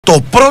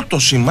Το πρώτο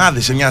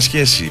σημάδι σε μια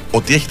σχέση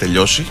ότι έχει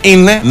τελειώσει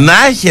είναι να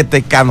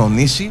έχετε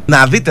κανονίσει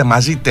να δείτε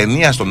μαζί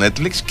ταινία στο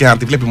Netflix και να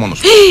τη βλέπει μόνος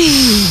του.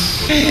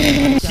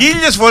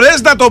 1000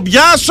 φορές να τον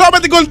πιάσω με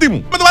την κολλητή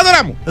μου, με τον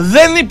πατέρα μου.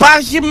 Δεν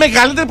υπάρχει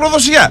μεγαλύτερη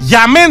προδοσία.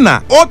 Για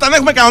μένα, όταν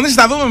έχουμε κανονίσει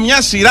να δούμε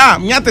μια σειρά,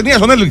 μια ταινία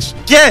στο Netflix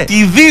και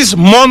τη δεις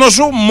μόνος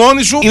σου,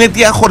 μόνη σου, είναι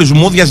αιτία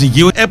χωρισμού,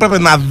 διαζυγίου. Έπρεπε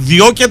να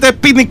διώκεται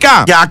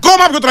ποινικά. Και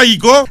ακόμα πιο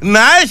τραγικό,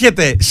 να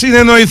έχετε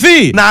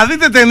συνεννοηθεί να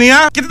δείτε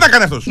ταινία και τι θα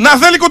κάνει αυτός? Να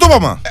θέλει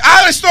κοτόπαμα.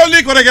 Άρε στο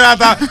λύκο, ρε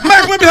κεράτα. Μα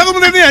έχουμε πει θα δούμε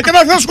ταινία και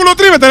να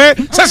σκουλοτρίβεται, ρε.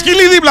 Σαν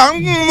σκυλί δίπλα.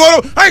 Μωρό,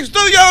 άχι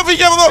το διάλογο,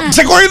 φύγε από εδώ.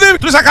 Σε κοροϊδεύει.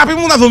 Του αγάπη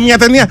μου να δούμε μια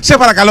ταινία, σε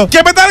παρακαλώ. Και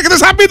μετά έρχεται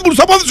σαν πίτμπουλ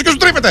στο πόδι σου και σου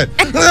τρίβεται.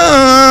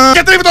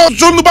 Και τρίβει το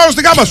τσούν του πάνω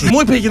στην κάμπα σου. Μου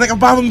είπε η γυναίκα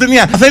που πάμε να δούμε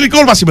ταινία. Θέλει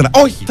κόλπα σήμερα.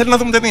 Όχι, θέλει να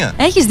δούμε ταινία.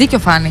 Έχεις δίκιο,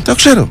 Φάνη. Το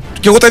ξέρω.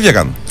 Και εγώ τα ίδια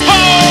κάνω.